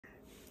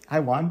Hi,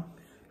 Juan.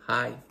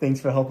 Hi.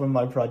 Thanks for helping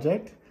my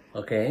project.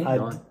 Okay.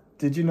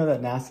 Did you know that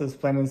NASA is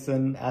planning to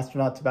send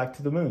astronauts back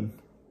to the moon?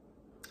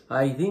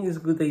 I think it's a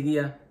good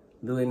idea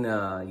doing,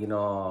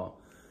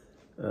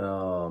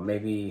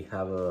 maybe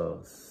have a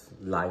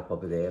life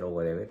over there or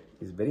whatever.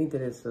 It's very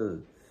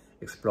interesting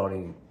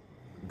exploring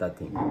that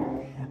thing.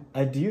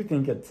 Do you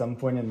think at some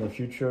point in the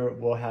future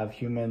we'll have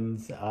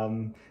humans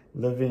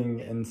living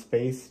in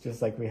space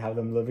just like we have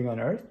them living on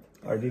Earth?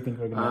 Or do you think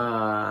we're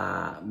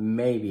gonna...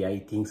 Maybe, I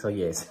think so,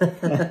 yes.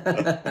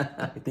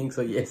 I think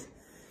so, yes.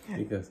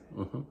 Because,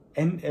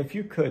 And if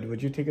you could,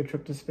 would you take a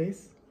trip to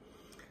space?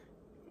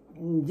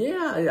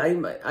 Yeah,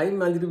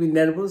 I'm a little bit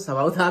nervous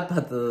about that,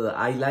 but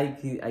I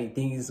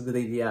think it's a good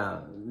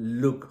idea.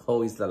 Look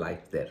how is the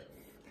life there.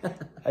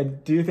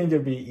 Do you think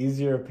it'd be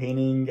easier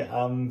painting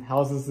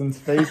houses in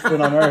space than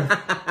on Earth?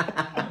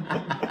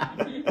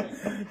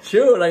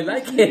 Sure, I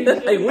like it.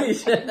 I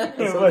wish.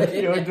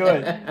 You would do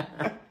it.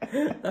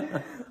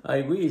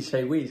 I wish.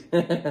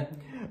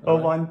 Oh,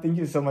 Juan, thank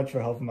you so much for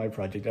helping my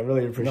project. I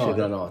really appreciate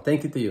it. No.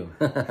 Thank you to you.